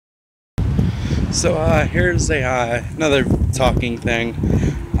So here's another talking thing.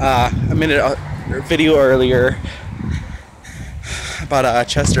 I made a video earlier about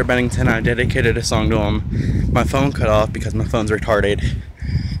Chester Bennington. I dedicated a song to him. My phone cut off because my phone's retarded.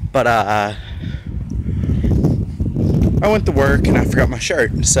 But I went to work and I forgot my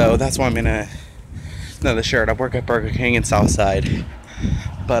shirt, so that's why I'm in another shirt. I work at Burger King in Southside,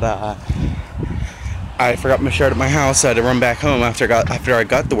 but I forgot my shirt at my house, so I had to run back home after I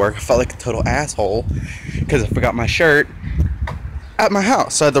got to work. I felt like a total asshole because I forgot my shirt at my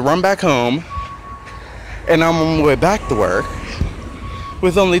house. So I had to run back home, and I'm on my way back to work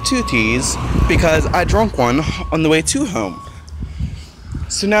with only 2 teas because I drank one on the way to home.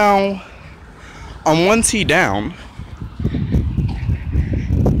 So now I'm 1 tea down,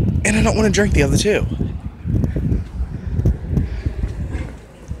 and I don't want to drink the other 2.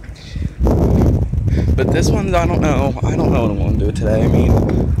 But this one, I don't know what I'm going to do today. I mean,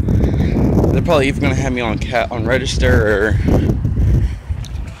 they're probably either going to have me on register, or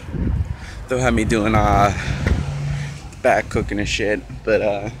they'll have me doing back cooking and shit. But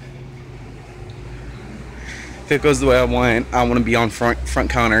if it goes the way I want to be on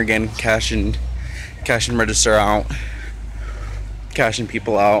front counter again, cashing register out, cashing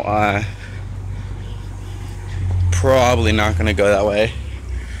people out. Probably not going to go that way.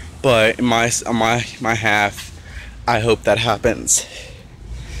 But in my half, I hope that happens,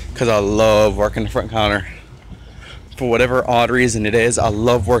 because I love working the front counter. For whatever odd reason it is, I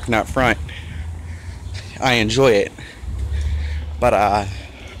love working out front. I enjoy it. But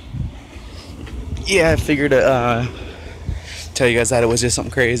yeah, I figured to tell you guys that it was just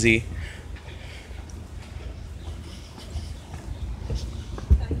something crazy.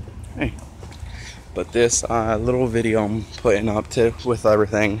 Hey. But this little video I'm putting up with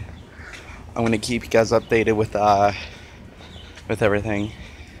everything, I'm gonna keep you guys updated with everything.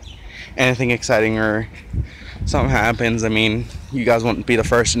 Anything exciting or something happens, I mean, you guys won't be the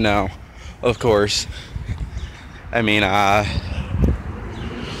first to know, of course. I mean,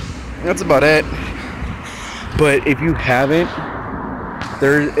 that's about it. But if you haven't,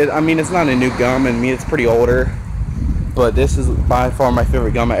 it's not a new gum. I mean, it's pretty older. But this is by far my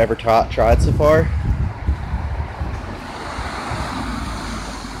favorite gum I ever tried so far.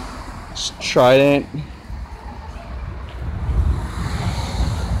 Trident.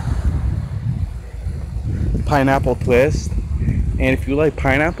 Pineapple twist. And if you like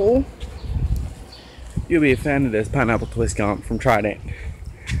pineapple, you'll be a fan of this pineapple twist gum from Trident.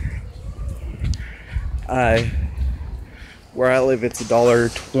 Where I live, it's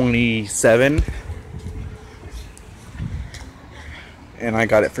 $1.27. And I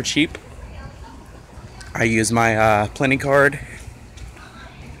got it for cheap. I used my Plenty card,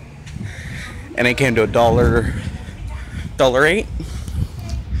 and it came to $1.08.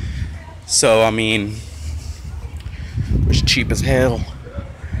 So I mean, it was cheap as hell.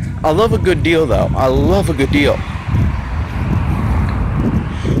 I love a good deal, though. I love a good deal.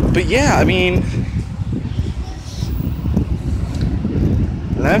 But yeah, I mean,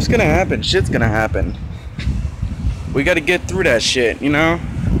 life's gonna happen. Shit's gonna happen. We gotta get through that shit, you know?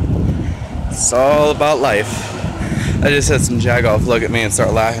 It's all about life. I just had some jagoff look at me and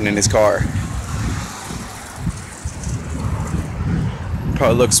start laughing in his car.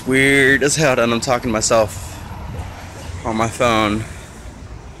 Probably looks weird as hell that I'm talking to myself on my phone.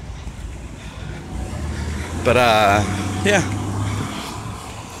 But yeah.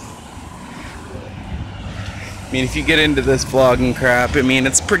 I mean, if you get into this vlogging crap, I mean,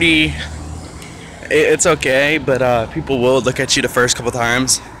 it's okay, but people will look at you the first couple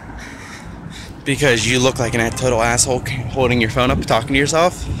times because you look like an total asshole holding your phone up talking to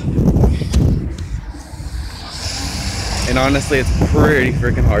yourself. And honestly, it's pretty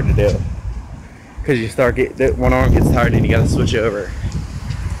freaking hard to do, because you start one arm gets tired and you gotta switch over.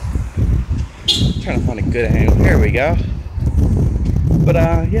 I'm trying to find a good angle. Here we go. But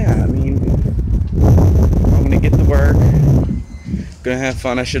yeah, I mean, I'm gonna get to work, gonna have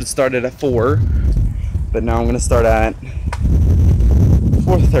fun. I should have started at 4, but now I'm gonna start at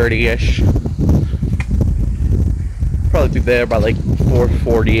 4:30-ish. Probably be there by like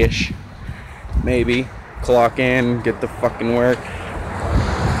 4:40-ish, maybe. Clock in, get to fucking work.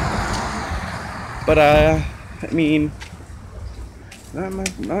 But I mean, not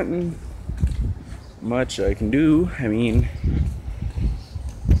much I can do. I mean,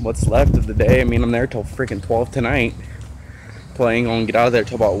 what's left of the day? I mean, I'm there till freaking 12 tonight. Playing on get out of there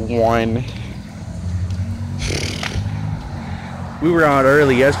till about 1. We were out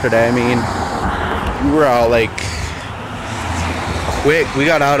early yesterday. I mean, we were out like quick. We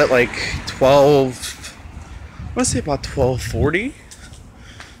got out at like 12. I want to say about 12:40.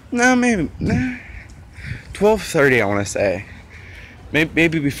 No, maybe 12:30. I want to say.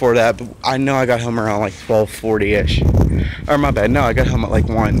 Maybe before that, but I know I got home around like 12:40ish. Or my bad. No, I got home at like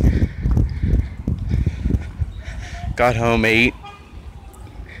 1. Got home 8.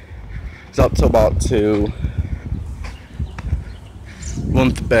 Was up till about 2.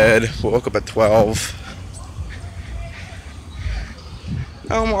 Went to bed. Woke up at 12.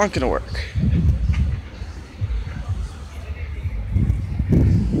 Now I'm walking to work.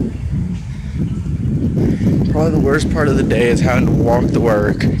 Probably the worst part of the day is having to walk to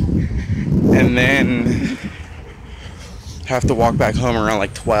work and then have to walk back home around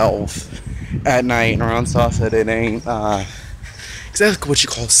like 12 at night and around Sunset. It ain't exactly what you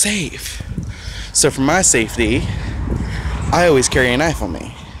call safe. So for my safety, I always carry a knife on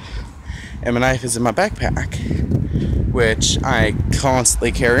me, and my knife is in my backpack, which I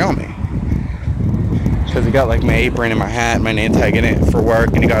constantly carry on me because it got like my apron and my hat, my name tag in it for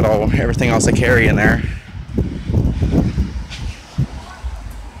work, and it got everything else I carry in there.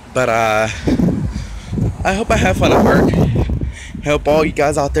 But I hope I have fun at work. I hope all you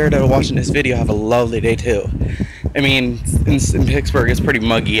guys out there that are watching this video have a lovely day too. I mean, in Pittsburgh it's pretty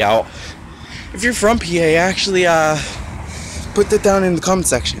muggy out. If you're from PA, actually put that down in the comment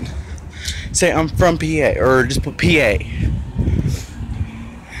section. Say I'm from PA, or just put PA.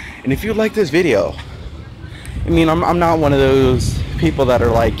 And if you like this video, I mean, I'm not one of those people that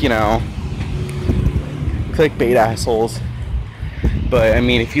are like, you know, clickbait assholes. But I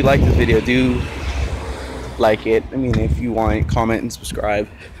mean, if you like this video, do like it. I mean, if you want, comment and subscribe.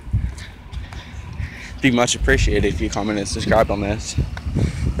 It'd be much appreciated if you comment and subscribe on this.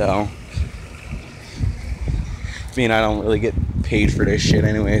 So, I mean, I don't really get paid for this shit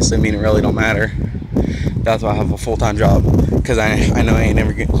anyway, so I mean, it really don't matter. That's why I have a full-time job, because I know I ain't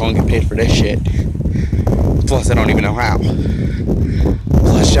never gonna get paid for this shit. Plus, I don't even know how.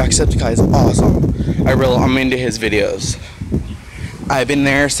 Plus, Jacksepticeye is awesome. I'm into his videos. I've been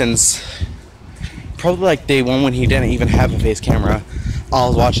there since probably like day 1 when he didn't even have a face camera. I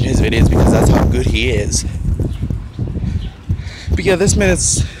was watching his videos because that's how good he is. But yeah, this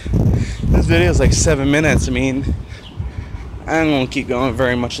video is like 7 minutes. I mean, I don't want to keep going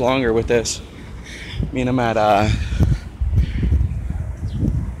very much longer with this. I mean, I'm at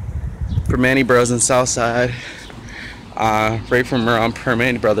for Manny Bros in Southside, right from around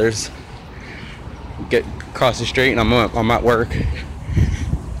Manny Brothers. Get across the street and I'm at work.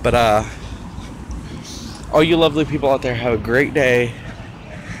 But all you lovely people out there, have a great day.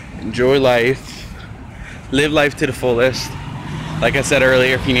 Enjoy life. Live life to the fullest. Like I said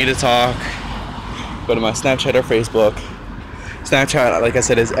earlier, if you need to talk, go to my Snapchat or Facebook. Snapchat, like I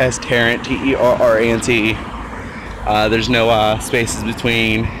said, is STerrant, Terrant. There's no spaces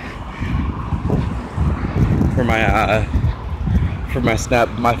between. For my Snap,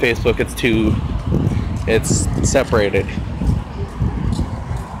 my Facebook, it's separated.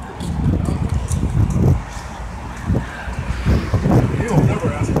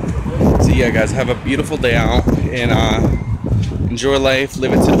 So yeah, guys, have a beautiful day out and enjoy life,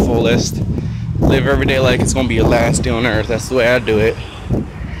 live it to the fullest. Live every day like it's gonna be your last day on earth. That's the way I do it.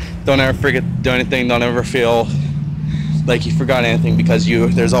 Don't ever forget to do anything. Don't ever feel like you forgot anything, because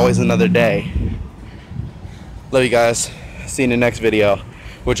there's always another day. Love you guys. See you in the next video,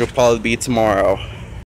 which will probably be tomorrow.